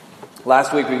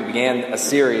Last week we began a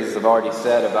series, as I've already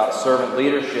said, about servant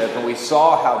leadership, and we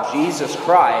saw how Jesus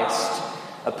Christ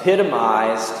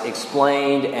epitomized,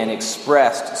 explained, and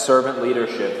expressed servant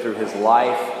leadership through his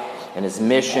life and his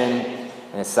mission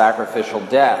and his sacrificial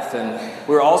death. And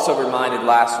we were also reminded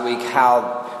last week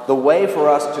how the way for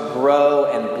us to grow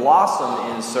and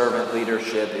blossom in servant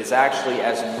leadership is actually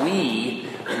as we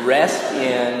rest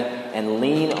in and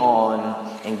lean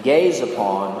on and gaze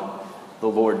upon the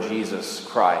Lord Jesus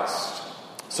Christ.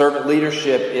 Servant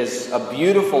leadership is a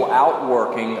beautiful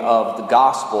outworking of the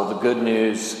gospel, the good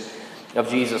news of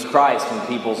Jesus Christ in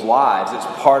people's lives.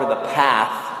 It's part of the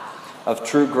path of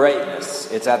true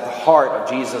greatness. It's at the heart of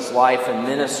Jesus' life and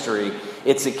ministry.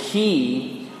 It's a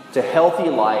key to healthy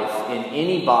life in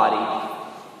any body,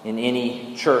 in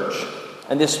any church.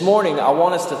 And this morning, I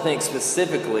want us to think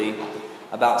specifically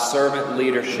about servant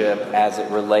leadership as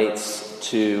it relates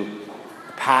to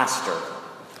the pastor.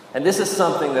 And this is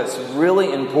something that's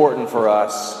really important for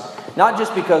us, not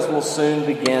just because we'll soon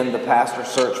begin the pastor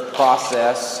search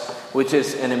process, which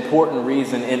is an important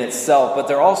reason in itself, but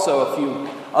there are also a few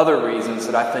other reasons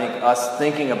that I think us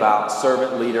thinking about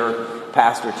servant leader,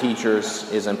 pastor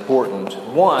teachers is important.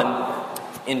 One,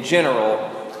 in general,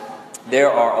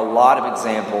 there are a lot of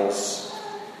examples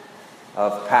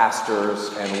of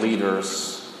pastors and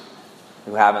leaders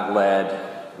who haven't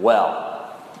led well.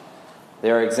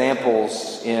 There are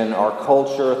examples in our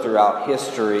culture throughout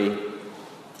history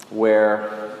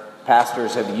where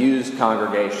pastors have used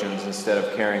congregations instead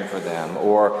of caring for them,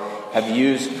 or have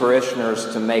used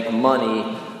parishioners to make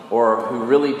money, or who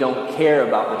really don't care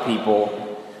about the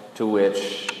people to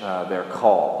which they're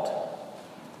called.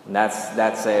 And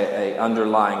that's a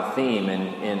underlying theme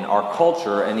in our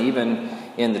culture and even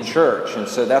in the church. And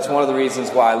so that's one of the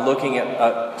reasons why looking at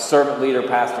a servant leader,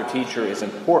 pastor, teacher is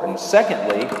important.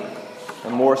 Secondly,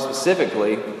 and more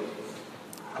specifically,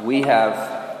 we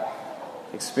have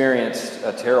experienced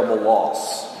a terrible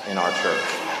loss in our church.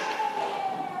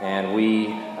 And we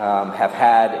have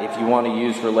had, if you want to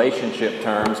use relationship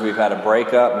terms, we've had a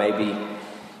breakup, maybe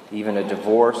even a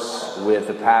divorce with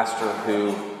the pastor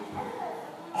who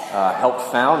helped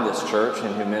found this church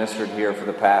and who ministered here for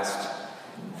the past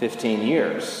 15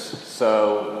 years.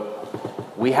 So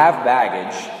we have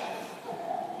baggage,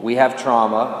 we have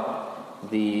trauma.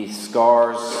 The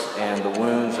scars and the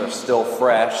wounds are still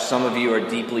fresh. Some of you are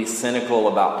deeply cynical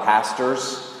about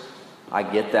pastors. I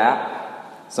get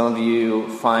that. Some of you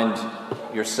find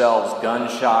yourselves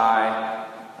gun-shy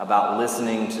about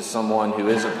listening to someone who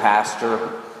is a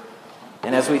pastor.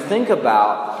 And as we think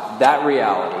about that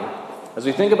reality, as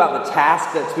we think about the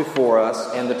task that's before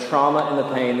us and the trauma and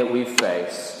the pain that we've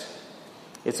faced,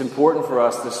 it's important for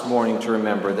us this morning to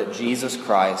remember that Jesus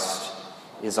Christ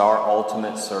is our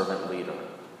ultimate servant leader.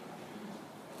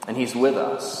 And he's with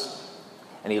us,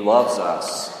 and he loves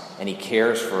us, and he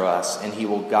cares for us, and he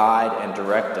will guide and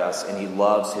direct us, and he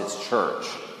loves his church.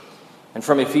 And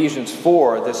from Ephesians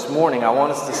 4 this morning, I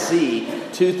want us to see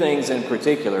two things in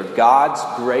particular: God's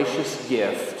gracious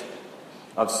gift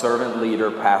of servant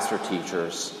leader, pastor,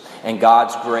 teachers, and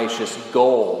God's gracious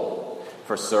goal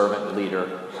for servant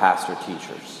leader, pastor,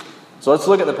 teachers. So let's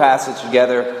look at the passage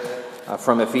together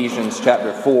from Ephesians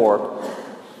chapter 4.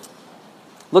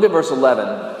 Look at verse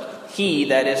 11. He,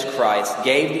 that is Christ,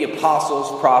 gave the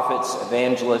apostles, prophets,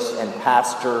 evangelists, and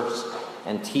pastors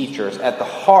and teachers. At the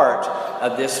heart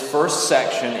of this first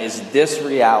section is this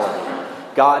reality: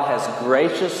 God has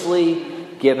graciously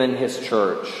given his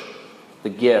church the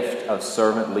gift of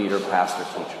servant leader, pastor,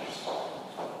 teachers.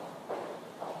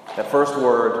 That first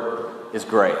word is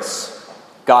grace.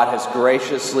 God has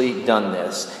graciously done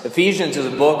this. Ephesians is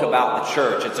a book about the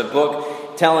church. It's a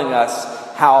book telling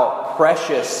us how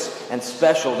precious and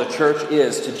special the church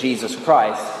is to Jesus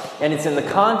Christ. And it's in the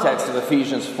context of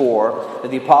Ephesians 4 that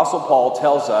the Apostle Paul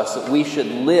tells us that we should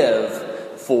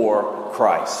live for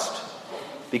Christ.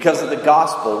 Because of the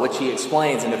gospel, which he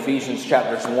explains in Ephesians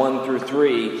chapters 1 through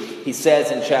 3, he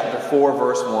says in chapter 4,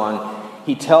 verse 1,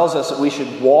 he tells us that we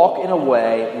should walk in a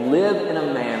way, live in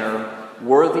a manner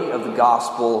worthy of the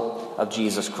gospel of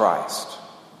Jesus Christ.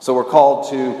 So we're called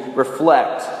to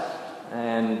reflect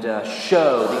and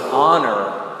show the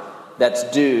honor that's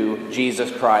due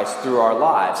Jesus Christ through our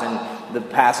lives. And the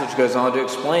passage goes on to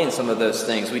explain some of those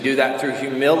things. We do that through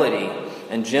humility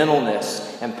and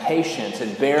gentleness and patience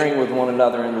and bearing with one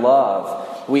another in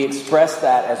love. We express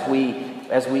that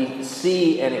as we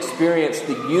see and experience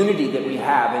the unity that we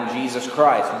have in Jesus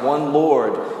Christ. One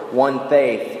Lord, one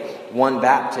faith, one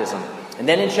baptism. And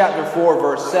then in chapter 4,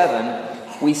 verse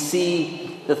 7, we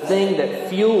see the thing that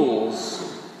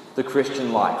fuels the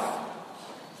Christian life.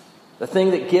 The thing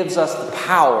that gives us the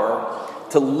power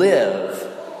to live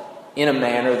in a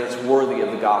manner that's worthy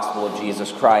of the gospel of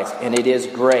Jesus Christ, and it is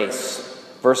grace.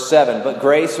 Verse 7, but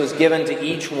grace was given to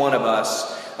each one of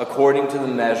us according to the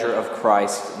measure of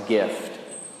Christ's gift.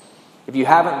 If you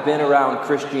haven't been around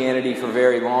Christianity for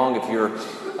very long, if you're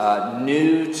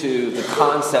new to the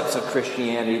concepts of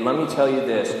Christianity, let me tell you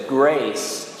this.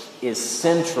 Grace is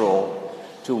central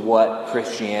to what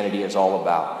Christianity is all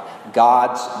about.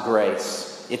 God's grace.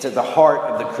 It's at the heart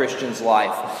of the Christian's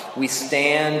life. We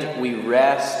stand, we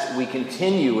rest, we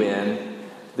continue in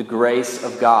the grace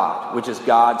of God, which is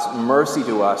God's mercy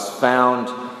to us found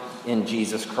in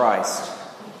Jesus Christ.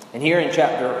 And here in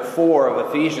chapter 4 of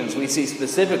Ephesians, we see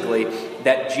specifically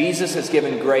that Jesus has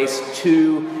given grace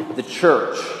to the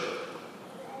church.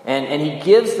 And he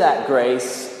gives that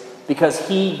grace because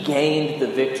he gained the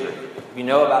victory. If you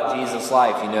know about Jesus'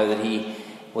 life, you know that he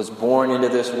was born into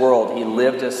this world. He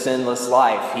lived a sinless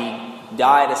life. He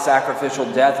died a sacrificial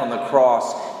death on the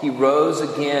cross. He rose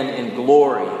again in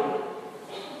glory.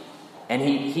 And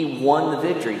he won the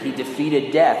victory. He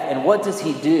defeated death. And what does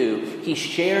he do? He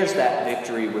shares that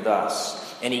victory with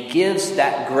us. And he gives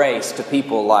that grace to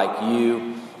people like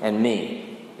you and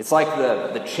me. It's like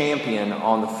the champion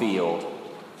on the field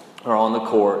or on the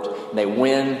court. They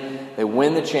win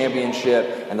the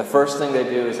championship, and the first thing they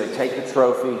do is they take the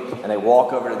trophy and they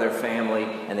walk over to their family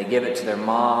and they give it to their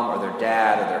mom or their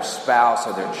dad or their spouse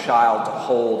or their child to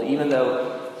hold. Even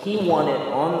though he won it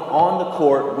on the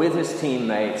court with his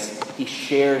teammates, he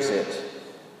shares it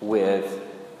with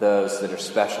those that are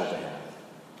special to him.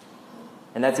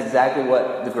 And that's exactly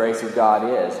what the grace of God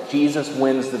is. Jesus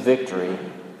wins the victory,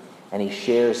 and he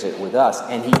shares it with us,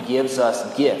 and he gives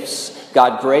us gifts.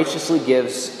 God graciously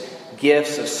gives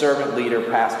gifts of servant leader,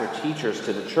 pastor, teachers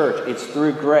to the church. It's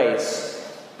through grace,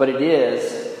 but it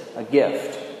is a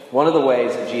gift. One of the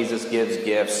ways that Jesus gives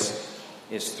gifts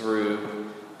is through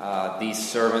these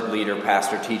servant leader,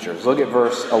 pastor, teachers. Look at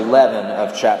verse 11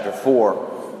 of chapter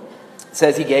 4. It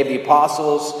says he gave the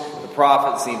apostles, the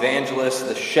prophets, the evangelists,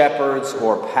 the shepherds,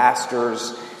 or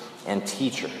pastors and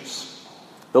teachers.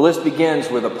 The list begins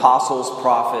with apostles,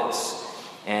 prophets,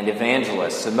 and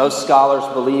evangelists. And most scholars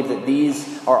believe that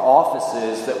these are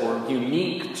offices that were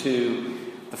unique to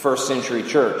the first century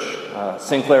church.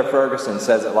 Sinclair Ferguson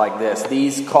says it like this: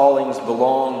 these callings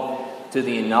belong to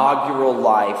the inaugural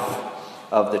life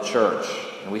of the church.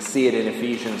 And we see it in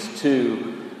Ephesians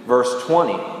 2, verse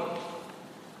 20.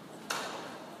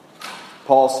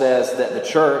 Paul says that the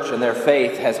church and their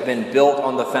faith has been built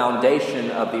on the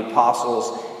foundation of the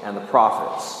apostles and the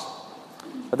prophets.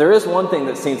 But there is one thing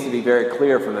that seems to be very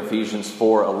clear from Ephesians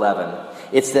 4:11.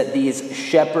 It's that these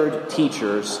shepherd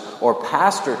teachers or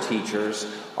pastor teachers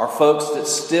are folks that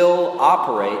still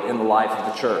operate in the life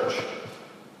of the church.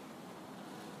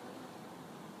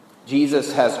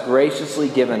 Jesus has graciously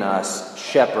given us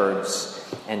shepherds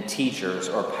and teachers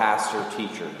or pastor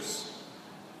teachers.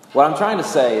 What I'm trying to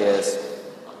say is,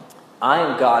 I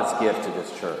am God's gift to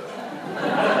this church.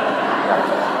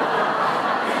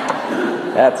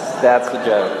 That's the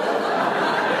joke.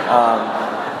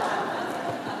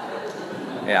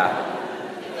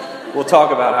 Yeah. We'll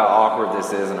talk about how awkward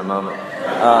this is in a moment.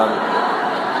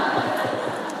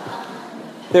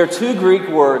 There are two Greek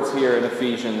words here in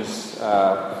Ephesians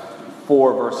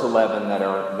 4, verse 11 that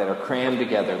are crammed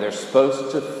together. They're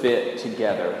supposed to fit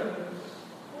together.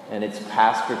 And it's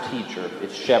pastor-teacher.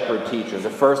 It's shepherd-teacher. The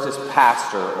first is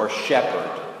pastor or shepherd.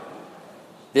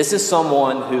 This is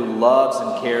someone who loves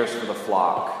and cares for the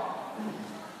flock.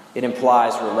 It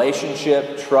implies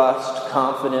relationship, trust,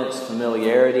 confidence,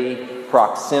 familiarity,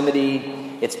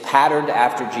 proximity. It's patterned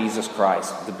after Jesus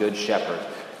Christ, the Good Shepherd.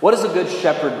 What does a good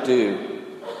shepherd do?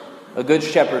 A good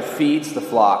shepherd feeds the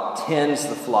flock, tends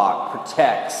the flock,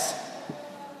 protects,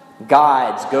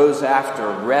 guides, goes after,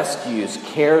 rescues,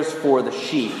 cares for the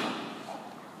sheep.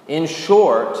 In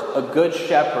short, a good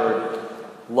shepherd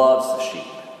loves the sheep.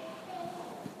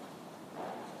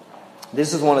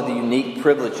 This is one of the unique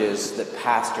privileges that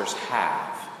pastors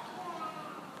have.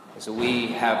 So we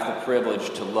have the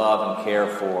privilege to love and care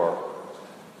for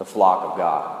the flock of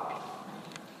God.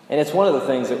 And it's one of the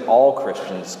things that all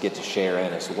Christians get to share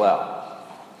in as well.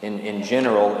 In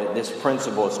general, this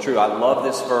principle is true. I love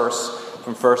this verse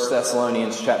from 1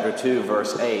 Thessalonians chapter 2,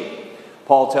 verse 8.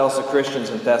 Paul tells the Christians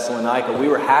in Thessalonica, we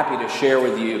were happy to share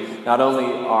with you not only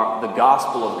the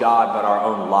gospel of God, but our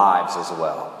own lives as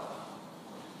well.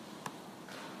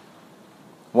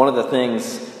 One of the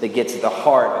things that gets at the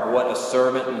heart of what a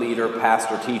servant, leader,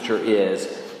 pastor, teacher is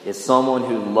someone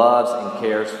who loves and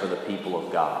cares for the people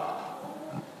of God,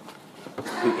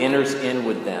 who enters in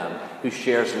with them, who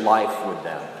shares life with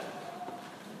them.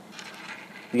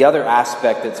 The other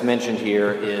aspect that's mentioned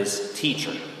here is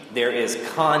teacher. there is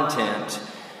content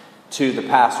to the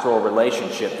pastoral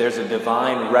relationship. There's a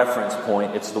divine reference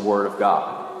point. It's the Word of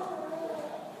God.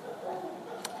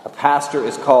 A pastor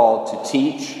is called to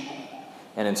teach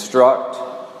and instruct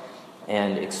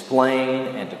and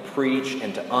explain and to preach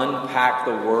and to unpack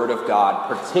the Word of God,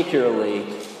 particularly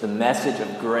the message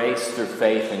of grace through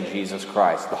faith in Jesus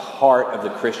Christ, the heart of the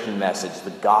Christian message,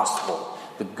 the gospel,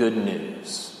 the good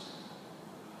news.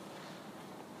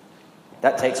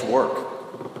 That takes work.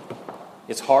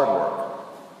 It's hard work,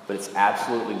 but it's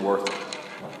absolutely worth it.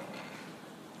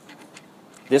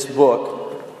 This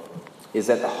book is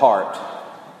at the heart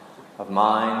of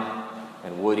mine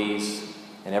and Woody's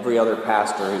and every other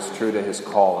pastor who's true to his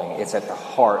calling. It's at the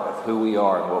heart of who we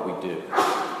are and what we do.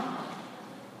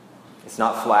 It's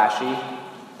not flashy.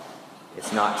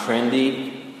 It's not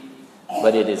trendy.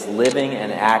 But it is living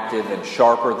and active and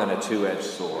sharper than a two-edged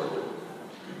sword.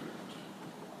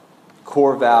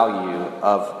 Core value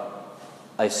of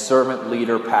a servant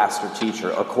leader, pastor, teacher,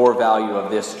 a core value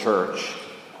of this church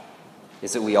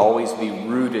is that we always be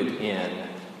rooted in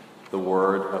the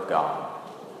Word of God.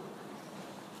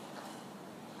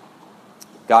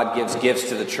 God gives gifts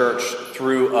to the church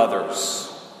through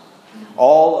others.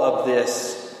 All of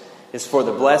this is for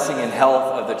the blessing and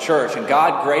health of the church. And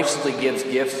God graciously gives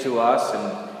gifts to us,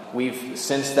 and we've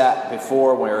sensed that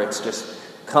before where it's just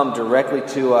come directly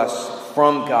to us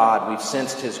from God. We've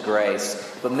sensed His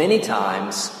grace. But many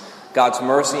times, God's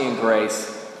mercy and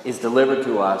grace is delivered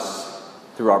to us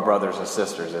through our brothers and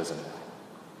sisters, isn't it?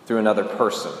 Through another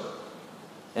person.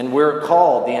 And we're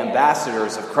called the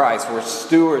ambassadors of Christ. We're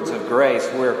stewards of grace.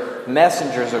 We're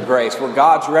messengers of grace. We're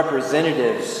God's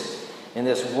representatives in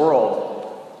this world.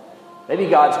 Maybe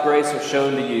God's grace was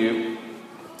shown to you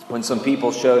when some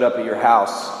people showed up at your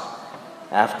house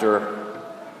after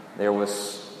there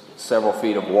was several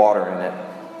feet of water in it,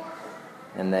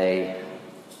 and they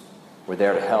were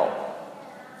there to help.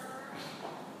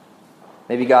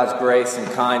 Maybe God's grace and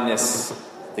kindness,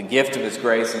 the gift of His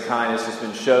grace and kindness, has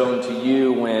been shown to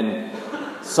you when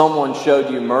someone showed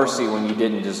you mercy when you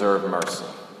didn't deserve mercy.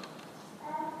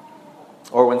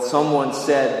 Or when someone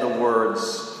said the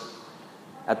words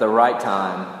at the right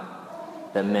time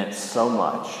that meant so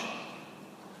much.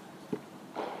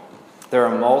 There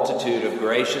are a multitude of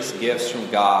gracious gifts from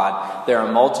God. There are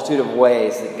a multitude of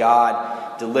ways that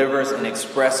God delivers and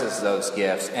expresses those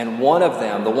gifts. And one of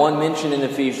them, the one mentioned in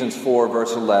Ephesians 4,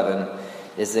 verse 11,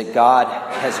 is that God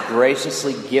has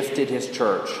graciously gifted His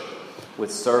church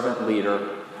with servant leader,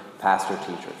 pastor,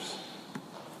 teachers.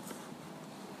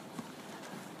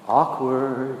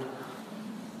 Awkward.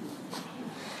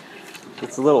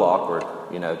 It's a little awkward,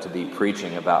 to be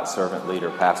preaching about servant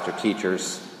leader, pastor,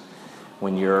 teachers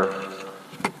when you're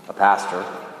a pastor.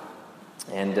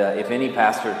 And if any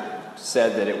pastor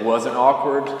said that it wasn't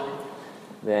awkward,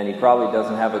 then he probably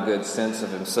doesn't have a good sense of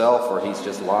himself, or he's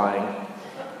just lying.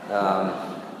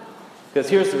 Because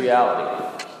here's the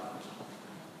reality.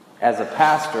 As a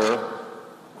pastor,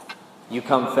 you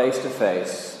come face to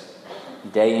face,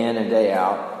 day in and day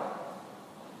out,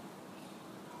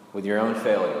 with your own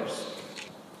failures,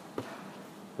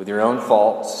 with your own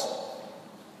faults,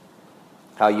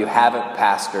 how you haven't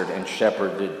pastored and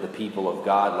shepherded the people of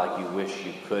God like you wish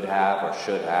you could have or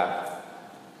should have.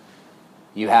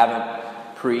 You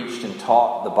haven't preached and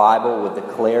taught the Bible with the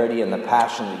clarity and the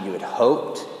passion that you had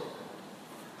hoped.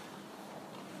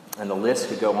 And the list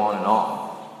could go on and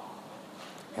on.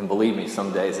 And believe me,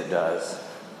 some days it does.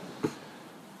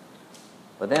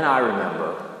 But then I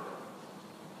remember,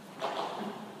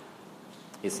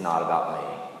 it's not about me.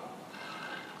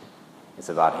 It's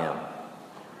about Him.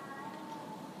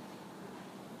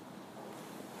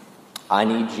 I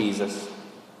need Jesus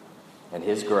and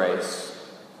His grace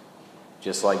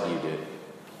just like you do.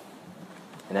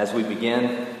 And as we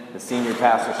begin the senior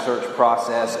pastor search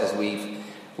process, as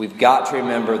we've got to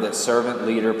remember that servant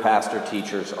leader, pastor,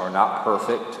 teachers are not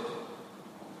perfect.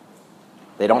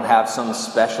 They don't have some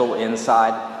special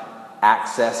inside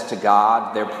access to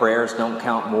God. Their prayers don't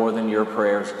count more than your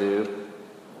prayers do.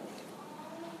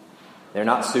 They're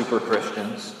not super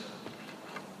Christians.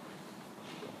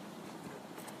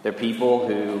 They're people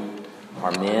who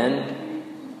are men,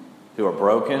 who are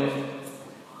broken.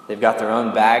 They've got their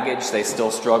own baggage. They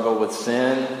still struggle with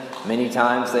sin. Many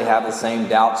times they have the same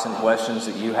doubts and questions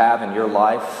that you have in your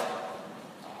life.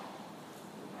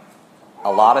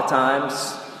 A lot of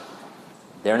times,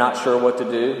 they're not sure what to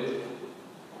do.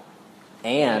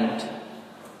 And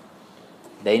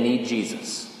they need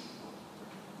Jesus.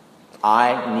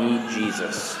 I need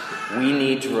Jesus. We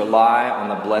need to rely on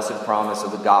the blessed promise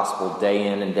of the gospel day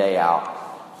in and day out.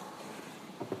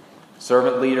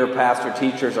 Servant leader, pastor,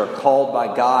 teachers are called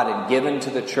by God and given to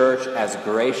the church as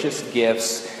gracious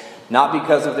gifts, not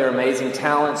because of their amazing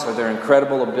talents or their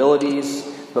incredible abilities,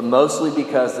 but mostly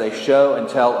because they show and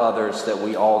tell others that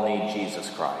we all need Jesus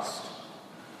Christ.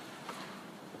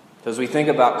 So as we think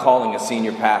about calling a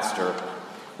senior pastor,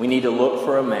 we need to look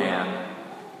for a man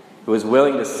who is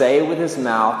willing to say with his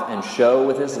mouth and show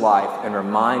with his life and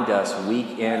remind us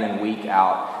week in and week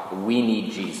out that we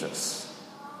need Jesus.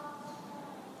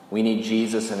 We need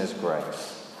Jesus and His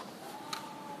grace.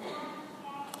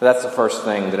 That's the first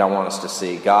thing that I want us to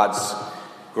see, God's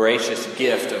gracious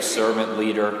gift of servant,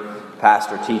 leader,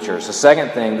 pastor, teachers. The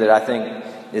second thing that I think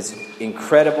is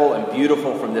incredible and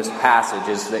beautiful from this passage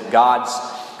is that God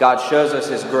shows us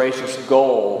His gracious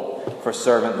goal for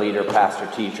servant, leader,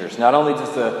 pastor, teachers. Not only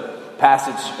does the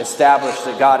passage establish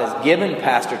that God has given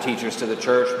pastor, teachers to the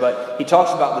church, but he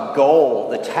talks about the goal,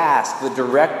 the task, the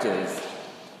directive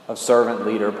of servant,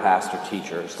 leader, pastor,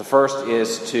 teachers. The first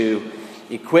is to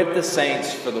equip the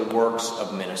saints for the works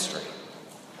of ministry.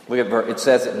 Look at it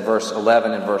says it in verse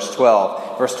 11 and verse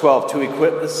 12. Verse 12, to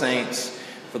equip the saints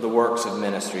for the works of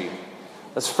ministry.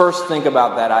 Let's first think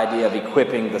about that idea of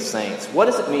equipping the saints. What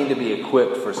does it mean to be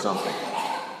equipped for something?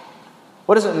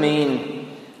 What does it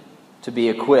mean to be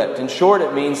equipped? In short,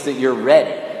 it means that you're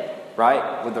ready,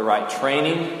 right? With the right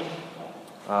training,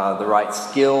 the right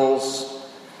skills,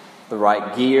 the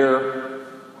right gear.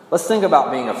 Let's think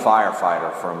about being a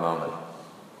firefighter for a moment.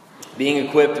 Being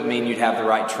equipped would mean you'd have the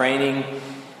right training.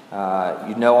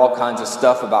 You'd know all kinds of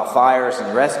stuff about fires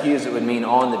and rescues. It would mean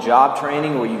on-the-job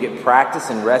training where you get practice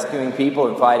in rescuing people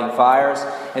and fighting fires.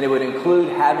 And it would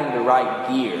include having the right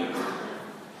gear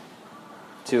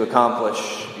to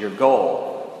accomplish your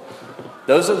goal.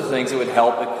 Those are the things that would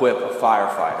help equip a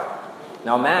firefighter.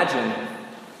 Now imagine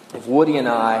if Woody and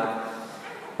I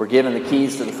were given the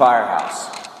keys to the firehouse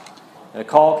and a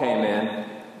call came in.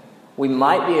 We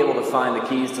might be able to find the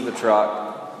keys to the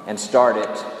truck and start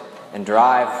it and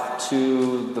drive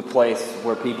to the place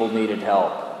where people needed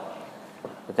help.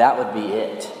 But that would be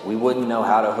it. We wouldn't know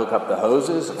how to hook up the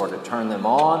hoses or to turn them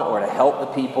on or to help the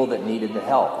people that needed the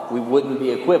help. We wouldn't be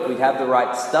equipped. We'd have the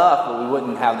right stuff, but we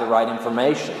wouldn't have the right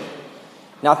information.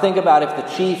 Now think about if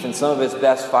the chief and some of his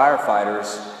best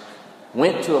firefighters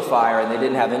went to a fire and they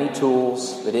didn't have any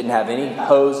tools, they didn't have any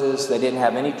hoses, they didn't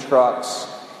have any trucks.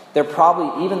 They're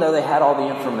probably, even though they had all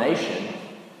the information,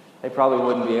 they probably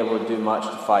wouldn't be able to do much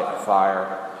to fight the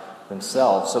fire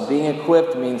themselves. So being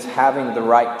equipped means having the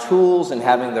right tools and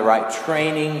having the right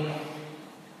training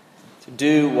to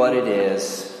do what it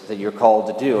is that you're called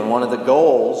to do. And one of the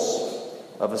goals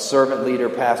of a servant, leader,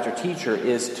 pastor, teacher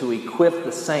is to equip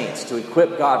the saints, to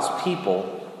equip God's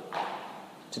people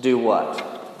to do what?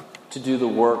 To do the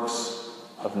works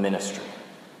of ministry.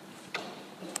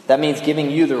 That means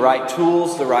giving you the right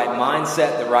tools, the right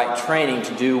mindset, the right training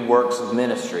to do works of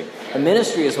ministry. And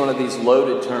ministry is one of these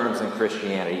loaded terms in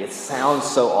Christianity. It sounds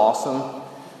so awesome.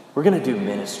 We're going to do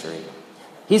ministry.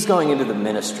 He's going into the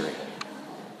ministry.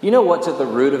 You know what's at the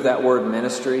root of that word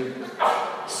ministry?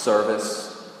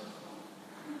 Service.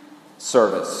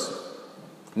 Service.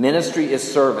 Ministry is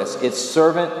service. It's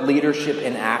servant leadership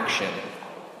in action.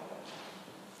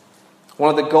 One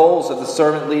of the goals of the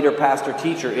servant, leader, pastor,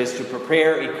 teacher is to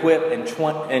prepare, equip,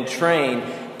 and train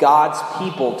God's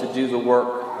people to do the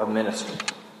work of ministry.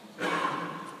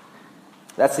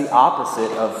 That's the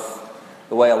opposite of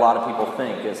the way a lot of people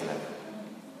think, isn't it?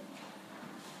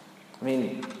 I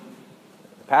mean,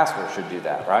 the pastor should do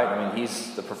that, right? I mean,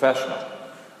 he's the professional.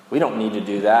 We don't need to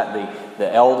do that.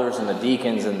 The elders and the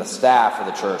deacons and the staff of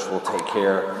the church will take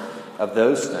care of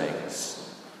those things.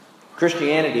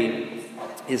 Christianity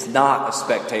is not a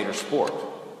spectator sport.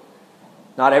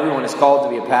 Not everyone is called to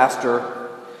be a pastor,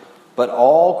 but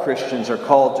all Christians are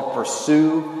called to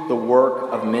pursue the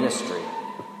work of ministry.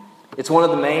 It's one of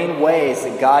the main ways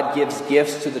that God gives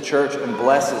gifts to the church and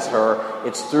blesses her.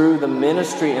 It's through the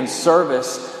ministry and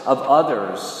service of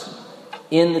others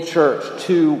in the church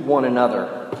to one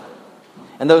another.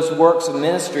 And those works of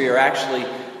ministry are actually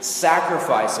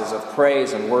sacrifices of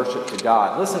praise and worship to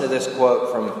God. Listen to this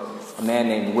quote from a man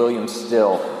named William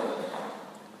Still.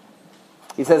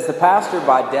 He says, "The pastor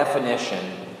by definition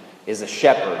is a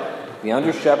shepherd, the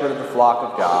under shepherd of the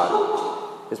flock of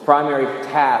God. His primary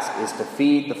task is to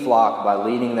feed the flock by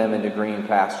leading them into green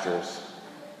pastures.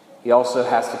 He also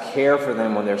has to care for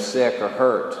them when they're sick or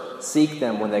hurt, seek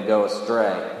them when they go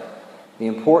astray. The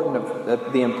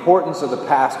importance of the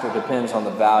pastor depends on the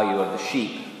value of the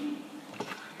sheep."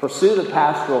 Pursue the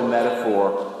pastoral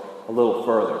metaphor a little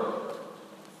further.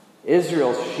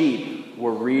 Israel's sheep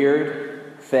were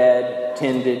reared, fed,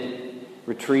 tended,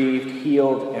 retrieved,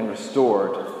 healed, and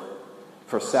restored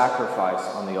for sacrifice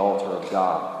on the altar of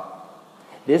God.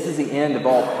 This is the end of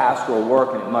all pastoral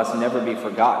work, and it must never be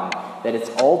forgotten that its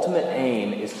ultimate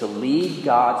aim is to lead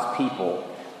God's people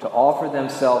to offer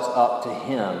themselves up to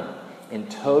Him in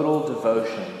total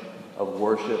devotion of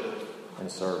worship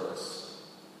and service.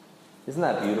 Isn't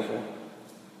that beautiful?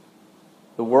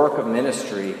 The work of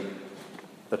ministry,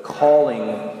 the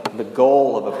calling, the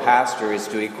goal of a pastor is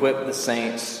to equip the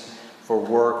saints for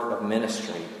work of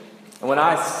ministry. And when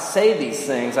I say these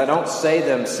things, I don't say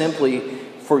them simply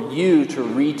for you to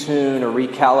retune or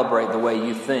recalibrate the way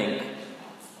you think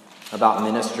about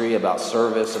ministry, about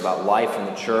service, about life in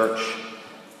the church.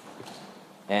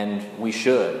 And we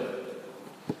should.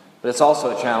 But it's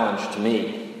also a challenge to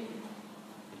me.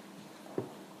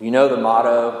 You know the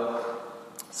motto,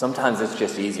 sometimes it's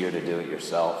just easier to do it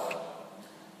yourself.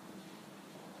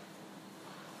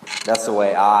 That's the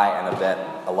way I, and I bet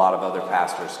a lot of other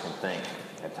pastors can think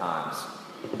at times.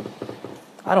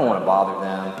 I don't want to bother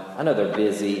them. I know they're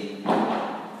busy.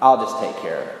 I'll just take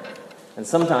care of it. And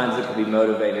sometimes it can be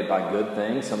motivated by good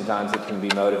things. Sometimes it can be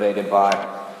motivated by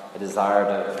a desire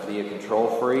to be a control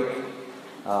freak.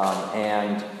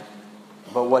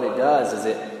 But what it does is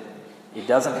it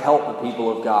doesn't help the people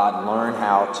of God learn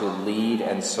how to lead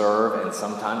and serve and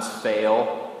sometimes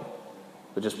fail,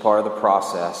 but just part of the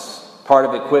process. Part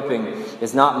of equipping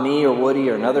is not me or Woody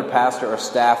or another pastor or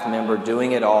staff member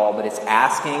doing it all, but it's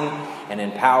asking and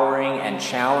empowering and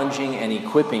challenging and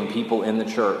equipping people in the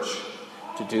church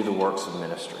to do the works of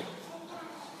ministry.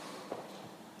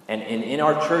 And in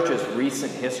our church's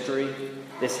recent history,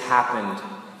 this happened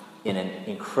in an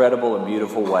incredible and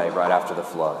beautiful way right after the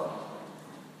flood.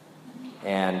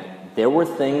 And there were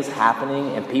things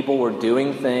happening, and people were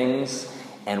doing things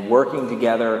and working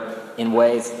together in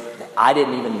ways that I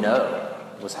didn't even know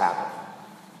was happening.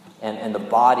 And the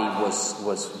body was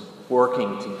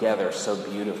working together so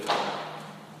beautifully.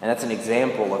 And that's an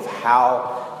example of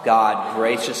how God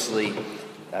graciously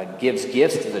gives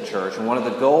gifts to the church. And one of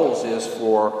the goals is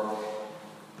for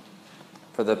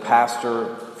the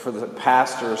pastors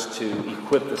to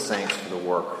equip the saints for the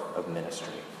work of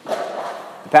ministry.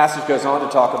 The passage goes on to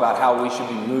talk about how we should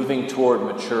be moving toward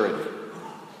maturity.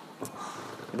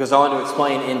 It goes on to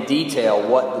explain in detail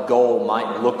what the goal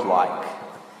might look like,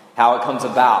 how it comes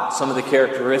about, some of the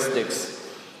characteristics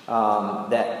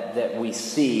that we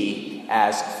see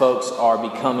as folks are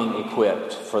becoming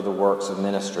equipped for the works of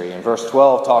ministry. And verse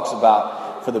 12 talks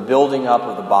about for the building up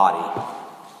of the body.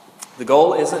 The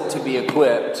goal isn't to be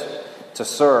equipped to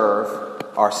serve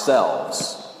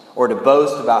ourselves or to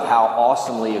boast about how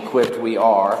awesomely equipped we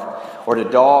are or to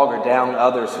dog or down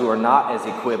others who are not as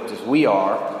equipped as we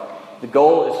are. The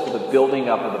goal is for the building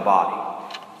up of the body.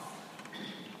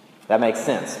 That makes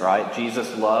sense, right?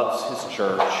 Jesus loves His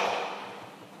church,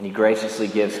 and He graciously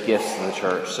gives gifts to the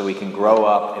church so we can grow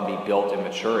up and be built in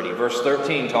maturity. Verse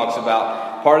 13 talks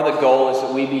about part of the goal is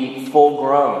that we be full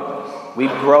grown. We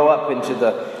grow up into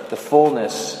the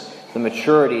fullness, the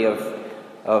maturity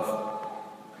of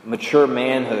mature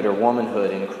manhood or womanhood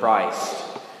in Christ.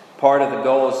 Part of the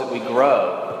goal is that we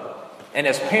grow. And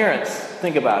as parents,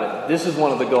 think about it. This is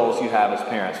one of the goals you have as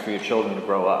parents, for your children to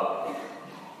grow up.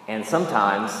 And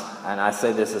sometimes, and I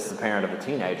say this as the parent of a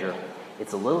teenager,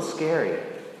 it's a little scary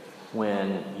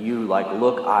when you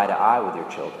look eye to eye with your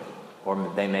children.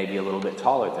 Or they may be a little bit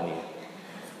taller than you.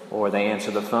 Or they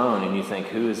answer the phone and you think,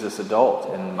 who is this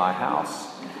adult in my house?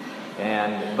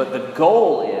 But the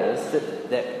goal is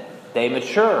that they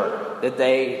mature, that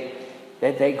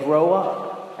they grow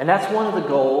up. And that's one of the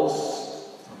goals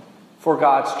for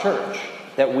God's church,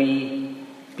 that we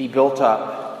be built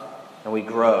up and we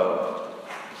grow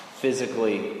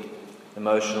physically,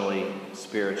 emotionally,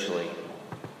 spiritually.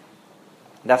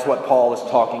 That's what Paul is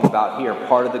talking about here.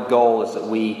 Part of the goal is that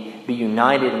we be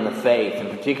united in the faith, and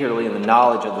particularly in the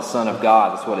knowledge of the Son of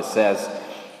God. That's what it says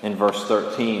in verse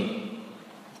 13.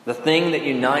 The thing that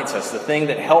unites us, the thing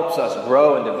that helps us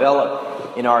grow and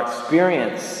develop in our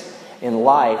experience in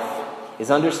life is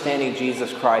understanding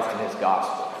Jesus Christ and His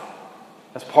gospel.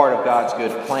 That's part of God's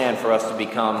good plan for us to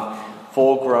become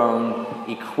full-grown,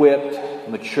 equipped,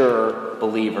 mature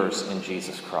believers in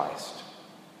Jesus Christ.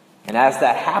 And as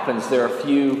that happens, there are a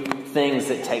few things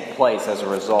that take place as a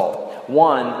result.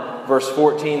 One, verse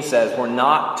 14 says, we're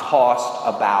not tossed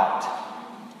about.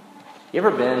 You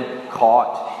ever been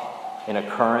caught in a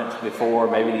current before?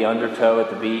 Maybe the undertow at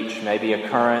the beach, maybe a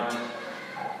current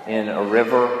in a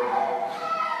river.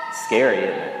 It's scary,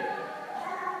 isn't it?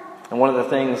 And one of the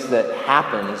things that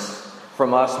happens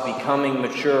from us becoming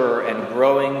mature and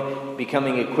growing,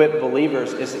 becoming equipped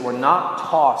believers, is that we're not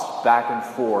tossed back and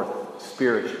forth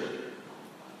spiritually.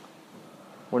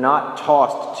 We're not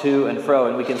tossed to and fro.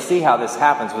 And we can see how this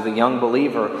happens with a young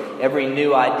believer. Every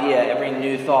new idea, every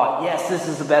new thought, yes, this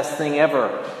is the best thing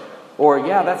ever. Or,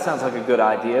 yeah, that sounds like a good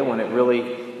idea, when it really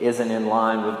isn't in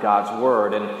line with God's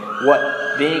Word. And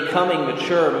what becoming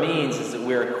mature means is that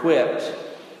we're equipped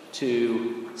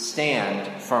to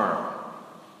stand firm.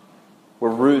 We're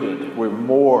rooted, we're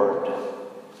moored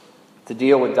to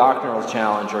deal with doctrinal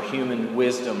challenge or human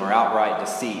wisdom or outright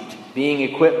deceit. Being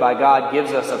equipped by God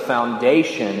gives us a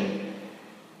foundation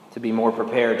to be more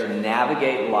prepared to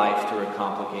navigate life through a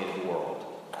complicated world.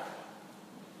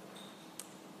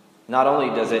 Not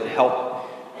only does it help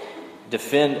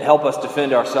us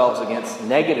defend ourselves against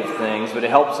negative things, but it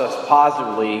helps us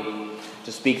positively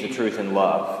to speak the truth in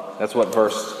love. That's what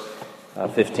verse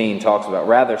 15 talks about.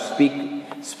 Rather,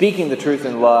 speaking the truth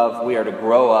in love, we are to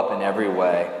grow up in every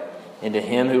way into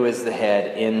Him who is the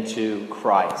head, into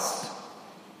Christ.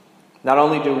 Not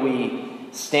only do we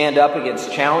stand up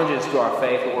against challenges to our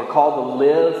faith, but we're called to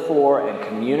live for and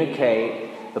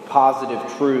communicate the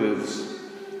positive truths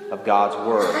of God's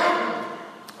Word.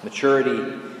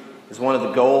 Maturity is one of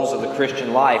the goals of the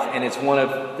Christian life, and it's one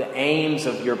of the aims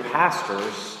of your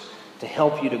pastors to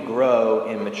help you to grow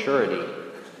in maturity.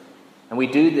 And we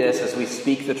do this as we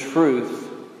speak the truth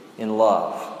in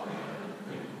love.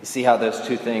 You see how those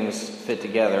two things fit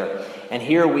together. And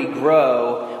here we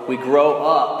grow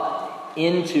up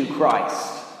into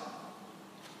Christ.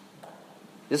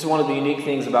 This is one of the unique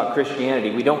things about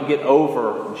Christianity. We don't get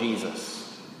over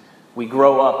Jesus. We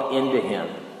grow up into Him.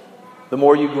 The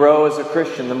more you grow as a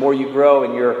Christian, the more you grow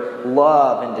in your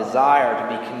love and desire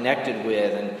to be connected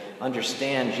with and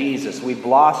understand Jesus. We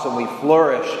blossom, we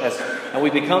flourish, and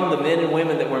we become the men and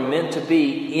women that we're meant to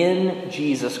be in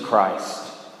Jesus Christ.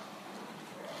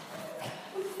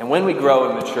 And when we grow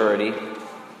in maturity,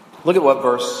 look at what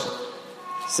verse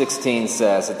 16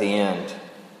 says at the end.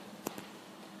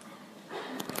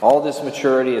 All this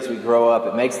maturity as we grow up,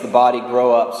 it makes the body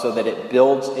grow up so that it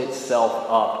builds itself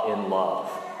up in love.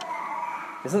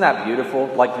 Isn't that beautiful?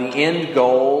 Like the end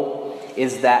goal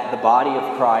is that the body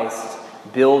of Christ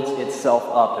builds itself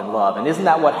up in love. And isn't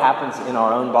that what happens in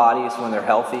our own bodies when they're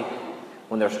healthy?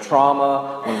 When there's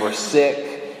trauma, when we're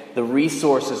sick, the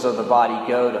resources of the body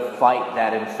go to fight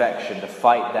that infection, to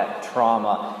fight that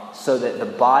trauma, so that the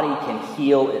body can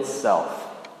heal itself.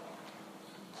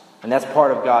 And that's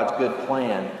part of God's good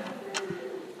plan,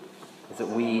 is that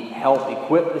we help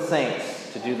equip the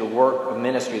saints to do the work of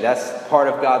ministry. That's part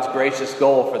of God's gracious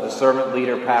goal for the servant,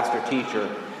 leader, pastor,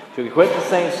 teacher, to equip the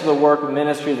saints to the work of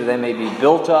ministry that they may be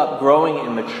built up, growing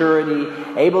in maturity,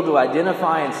 able to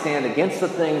identify and stand against the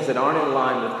things that aren't in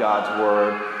line with God's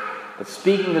Word, but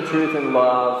speaking the truth in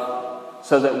love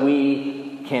so that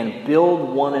we can build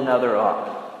one another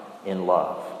up in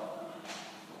love.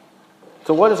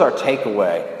 So what is our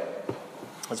takeaway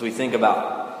as we think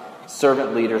about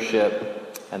servant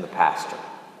leadership and the pastor?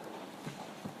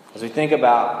 As we think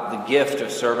about the gift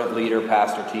of servant leader,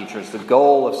 pastor, teachers, the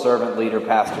goal of servant leader,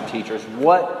 pastor, teachers,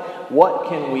 what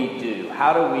can we do?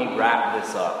 How do we wrap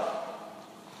this up?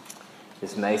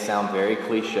 This may sound very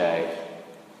cliche,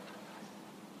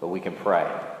 but we can pray.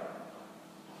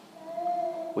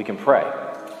 We can pray.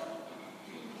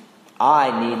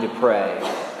 I need to pray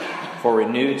for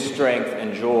renewed strength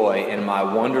and joy in my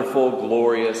wonderful,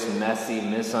 glorious, messy,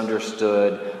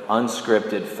 misunderstood,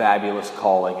 unscripted, fabulous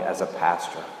calling as a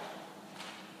pastor.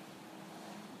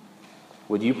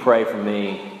 Would you pray for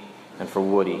me and for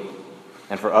Woody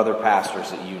and for other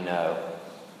pastors that you know,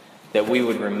 that we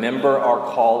would remember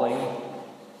our calling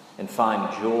and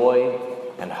find joy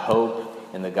and hope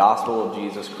in the gospel of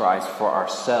Jesus Christ for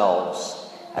ourselves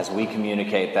as we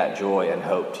communicate that joy and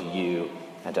hope to you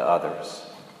and to others.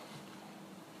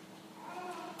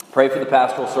 Pray for the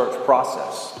pastoral search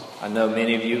process. I know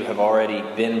many of you have already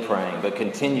been praying, but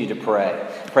continue to pray.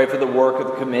 Pray for the work of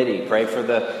the committee. Pray for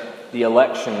the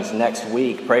elections next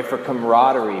week. Pray for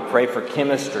camaraderie. Pray for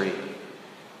chemistry.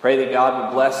 Pray that God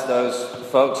would bless those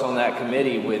folks on that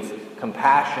committee with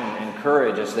compassion and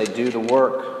courage as they do the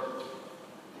work.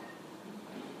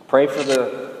 Pray for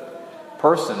the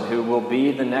person who will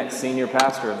be the next senior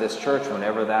pastor of this church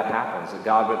whenever that happens, that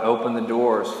God would open the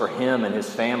doors for him and his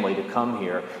family to come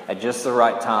here at just the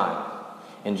right time,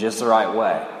 in just the right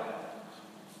way.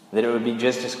 That it would be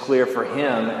just as clear for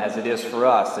him as it is for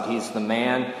us that he's the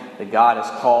man that God has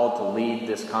called to lead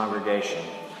this congregation.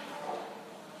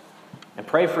 And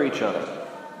pray for each other.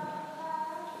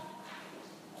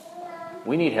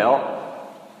 We need help.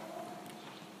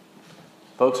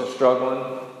 Folks are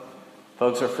struggling.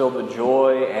 Folks are filled with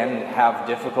joy and have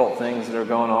difficult things that are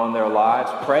going on in their lives.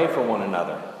 Pray for one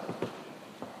another.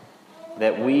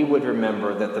 That we would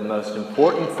remember that the most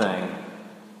important thing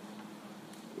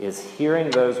is hearing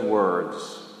those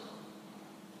words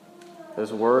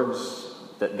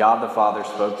that God the Father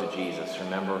spoke to Jesus,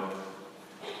 remember,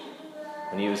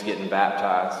 when he was getting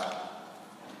baptized.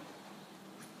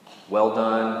 Well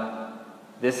done.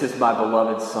 This is my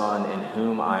beloved Son in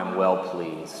whom I am well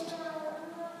pleased.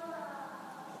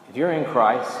 If you're in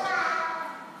Christ,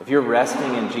 if you're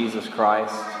resting in Jesus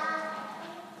Christ,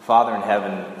 the Father in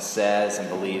heaven says and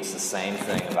believes the same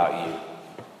thing about you.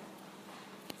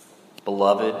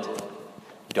 Beloved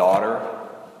daughter,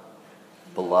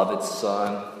 beloved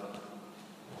son,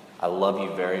 I love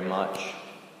you very much.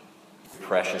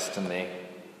 Precious to me.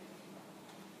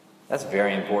 That's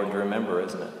very important to remember,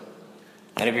 isn't it?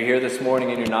 And if you're here this morning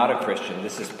and you're not a Christian,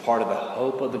 this is part of the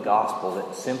hope of the gospel,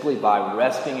 that simply by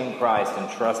resting in Christ and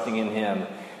trusting in him,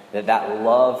 that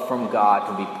love from God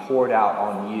can be poured out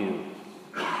on you.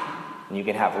 And you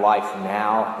can have life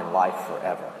now and life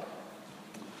forever.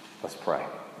 Let's pray.